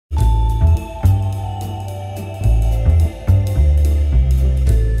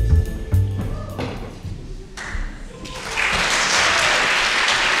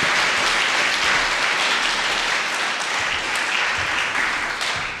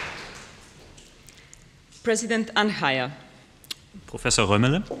President Anhaya, Professor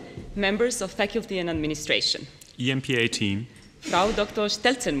Römmele, members of faculty and administration, EMPA team, Frau Dr.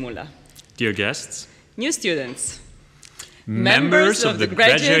 Stelzenmüller, dear guests, new students, members of the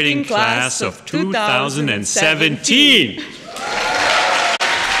graduating class of 2017.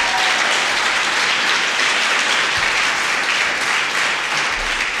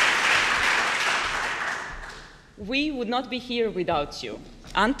 We would not be here without you.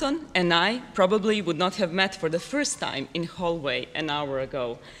 Anton and I probably would not have met for the first time in hallway an hour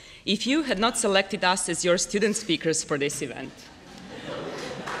ago if you had not selected us as your student speakers for this event.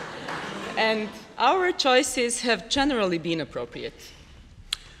 And our choices have generally been appropriate.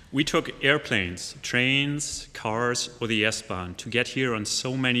 We took airplanes, trains, cars, or the S-Bahn to get here on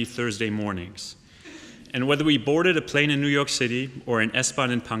so many Thursday mornings. And whether we boarded a plane in New York City or an S-Bahn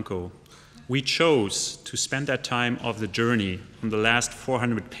in Pankow, we chose to spend that time of the journey on the last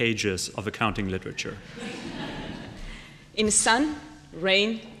 400 pages of accounting literature. In sun,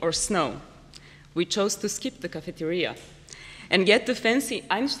 rain, or snow, we chose to skip the cafeteria and get the fancy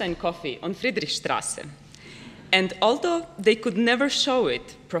Einstein coffee on Friedrichstrasse. And although they could never show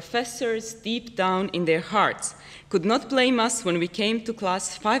it, professors deep down in their hearts could not blame us when we came to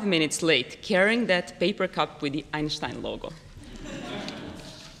class 5 minutes late carrying that paper cup with the Einstein logo.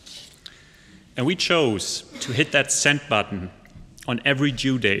 And we chose to hit that send button on every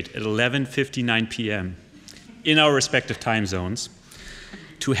due date at 11:59 p.m. in our respective time zones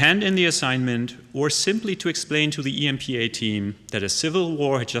to hand in the assignment or simply to explain to the EMPA team that a civil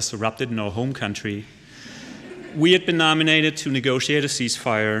war had just erupted in our home country. We had been nominated to negotiate a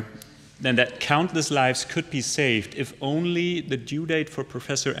ceasefire, and that countless lives could be saved if only the due date for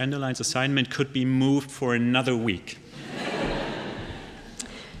Professor Enderlein's assignment could be moved for another week.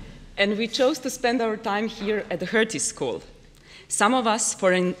 And we chose to spend our time here at the Hertie School. Some of us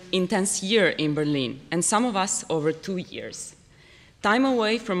for an intense year in Berlin, and some of us over 2 years. Time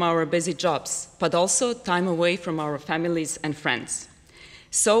away from our busy jobs, but also time away from our families and friends.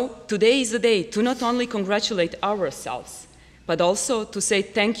 So today is the day to not only congratulate ourselves, but also to say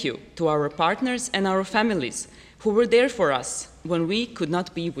thank you to our partners and our families who were there for us when we could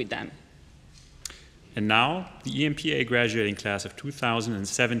not be with them. And now, the EMPA graduating class of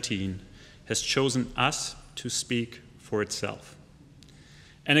 2017 has chosen us to speak for itself.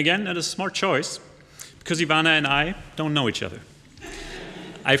 And again, that is a smart choice, because Ivana and I don't know each other.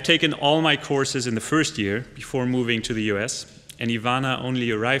 I've taken all my courses in the first year before moving to the US, and Ivana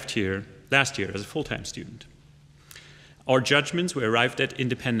only arrived here last year as a full-time student. Our judgments were arrived at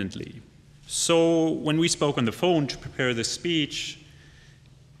independently. So when we spoke on the phone to prepare this speech,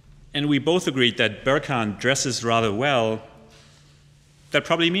 and we both agreed that Berkan dresses rather well, that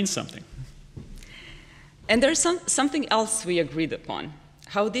probably means something. And there's something else we agreed upon,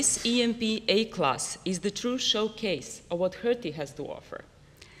 how this EMPA class is the true showcase of what Hertie has to offer.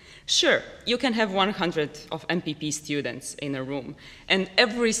 Sure, you can have 100 of MPP students in a room, and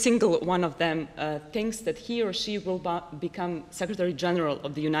every single one of them thinks that he or she will become Secretary General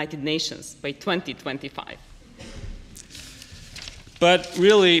of the United Nations by 2025. But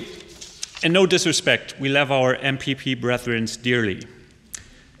really, and no disrespect, we love our MPP brethren dearly.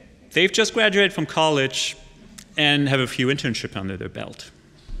 They've just graduated from college and have a few internships under their belt.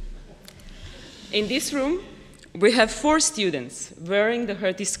 In this room, we have 4 students wearing the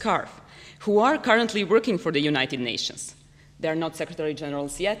Hertie scarf who are currently working for the United Nations. They're not Secretary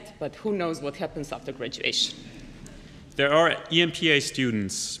Generals yet, but who knows what happens after graduation. There are EMPA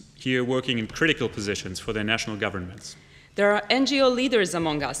students here working in critical positions for their national governments. There are NGO leaders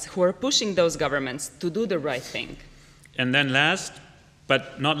among us who are pushing those governments to do the right thing. And then last,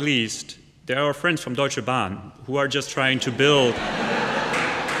 but not least, there are our friends from Deutsche Bahn who are just trying to build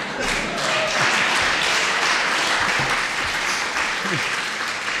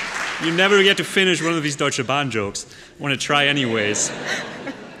You never get to finish one of these Deutsche Bahn jokes. I want to try anyways.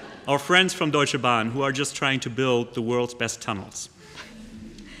 Our friends from Deutsche Bahn who are just trying to build the world's best tunnels.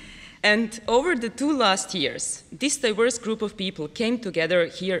 And over the 2 last years, this diverse group of people came together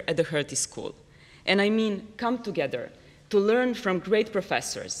here at the Hertie School. And I mean, come together to learn from great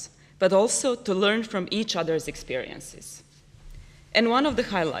professors, but also to learn from each other's experiences. And one of the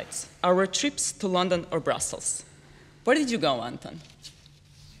highlights, our trips to London or Brussels. Where did you go, Anton?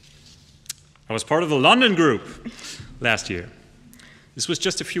 I was part of the London group last year. This was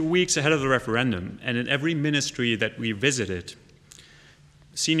just a few weeks ahead of the referendum, and in every ministry that we visited,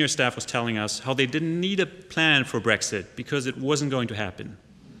 senior staff was telling us how they didn't need a plan for Brexit because it wasn't going to happen.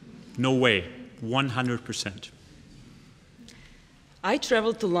 No way, 100%. I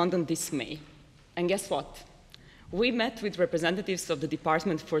traveled to London this May, and guess what? We met with representatives of the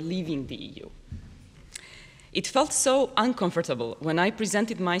Department for Leaving the EU. It felt so uncomfortable when I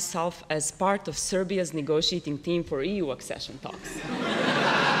presented myself as part of Serbia's negotiating team for EU accession talks.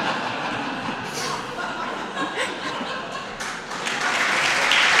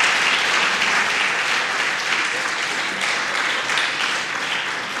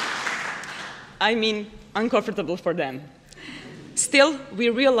 I mean, uncomfortable for them. Still, we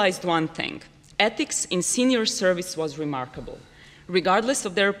realized one thing. Ethics in senior service was remarkable. Regardless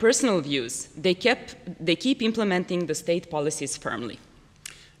of their personal views, they keep implementing the state policies firmly.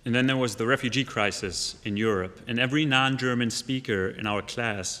 And then there was the refugee crisis in Europe, and every non-German speaker in our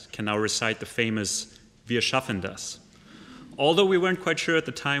class can now recite the famous "Wir schaffen das," although we weren't quite sure at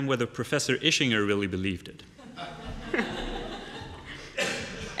the time whether Professor Ischinger really believed it.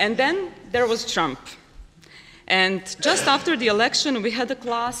 And then there was Trump. And just after the election, we had a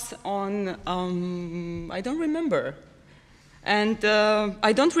class on, I don't remember. And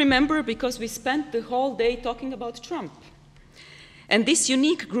I don't remember because we spent the whole day talking about Trump. And this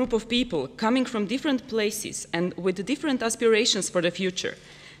unique group of people coming from different places and with different aspirations for the future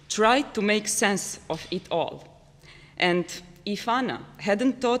tried to make sense of it all. And if Ivana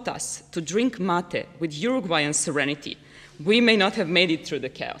hadn't taught us to drink mate with Uruguayan serenity, we may not have made it through the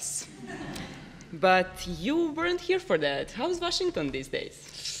chaos. But you weren't here for that. How's Washington these days?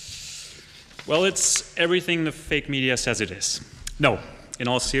 Well, it's everything the fake media says it is. No, in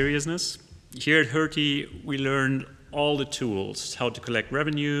all seriousness, here at Hertie, we learned all the tools, how to collect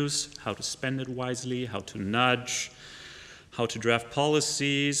revenues, how to spend it wisely, how to nudge, how to draft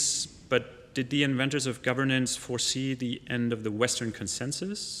policies. But did the inventors of governance foresee the end of the Western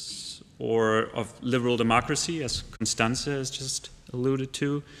consensus or of liberal democracy, as Constanze has just alluded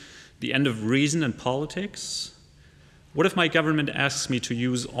to? The end of reason and politics? What if my government asks me to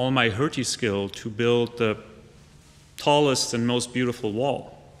use all my Hertie skill to build the tallest and most beautiful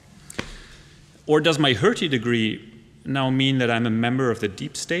wall? Or does my Hertie degree now mean that I'm a member of the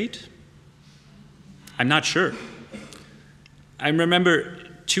deep state? I'm not sure. I remember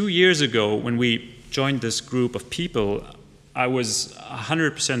 2 years ago when we joined this group of people, I was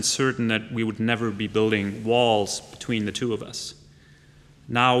 100% certain that we would never be building walls between the two of us.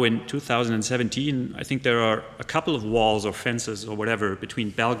 Now in 2017, I think there are a couple of walls or fences or whatever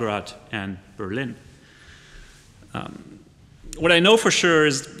between Belgrade and Berlin. What I know for sure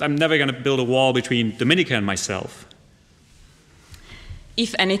is I'm never going to build a wall between Dominica and myself.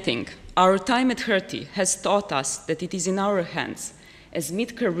 If anything, our time at Hertie has taught us that it is in our hands, as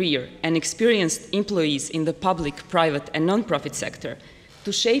mid-career and experienced employees in the public, private, and non-profit sector,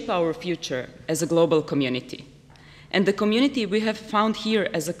 to shape our future as a global community. And the community we have found here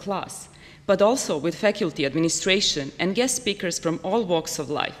as a class, but also with faculty, administration, and guest speakers from all walks of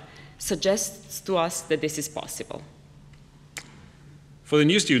life, suggests to us that this is possible. For the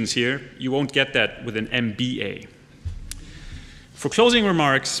new students here, you won't get that with an MBA. For closing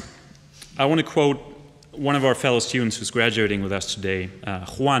remarks, I want to quote one of our fellow students who's graduating with us today,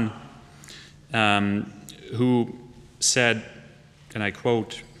 Juan, who said, and I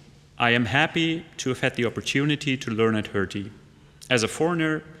quote, "I am happy to have had the opportunity to learn at Hertie. As a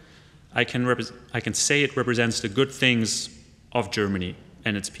foreigner, I can say it represents the good things of Germany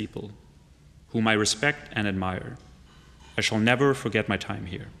and its people, whom I respect and admire. I shall never forget my time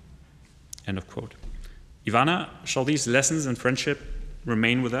here." End of quote. Ivana, shall these lessons in friendship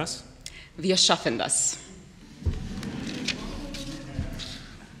remain with us? Wir schaffen das.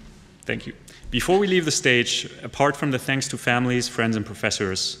 Thank you. Before we leave the stage, apart from the thanks to families, friends, and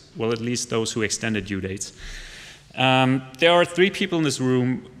professors, well, at least those who extended due dates, there are 3 people in this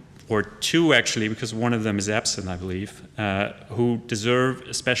room, or 2 actually, because one of them is absent, I believe, who deserve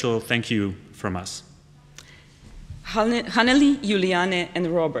a special thank you from us. Hanneli, Juliane, and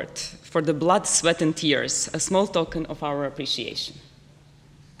Robert, for the blood, sweat, and tears, a small token of our appreciation.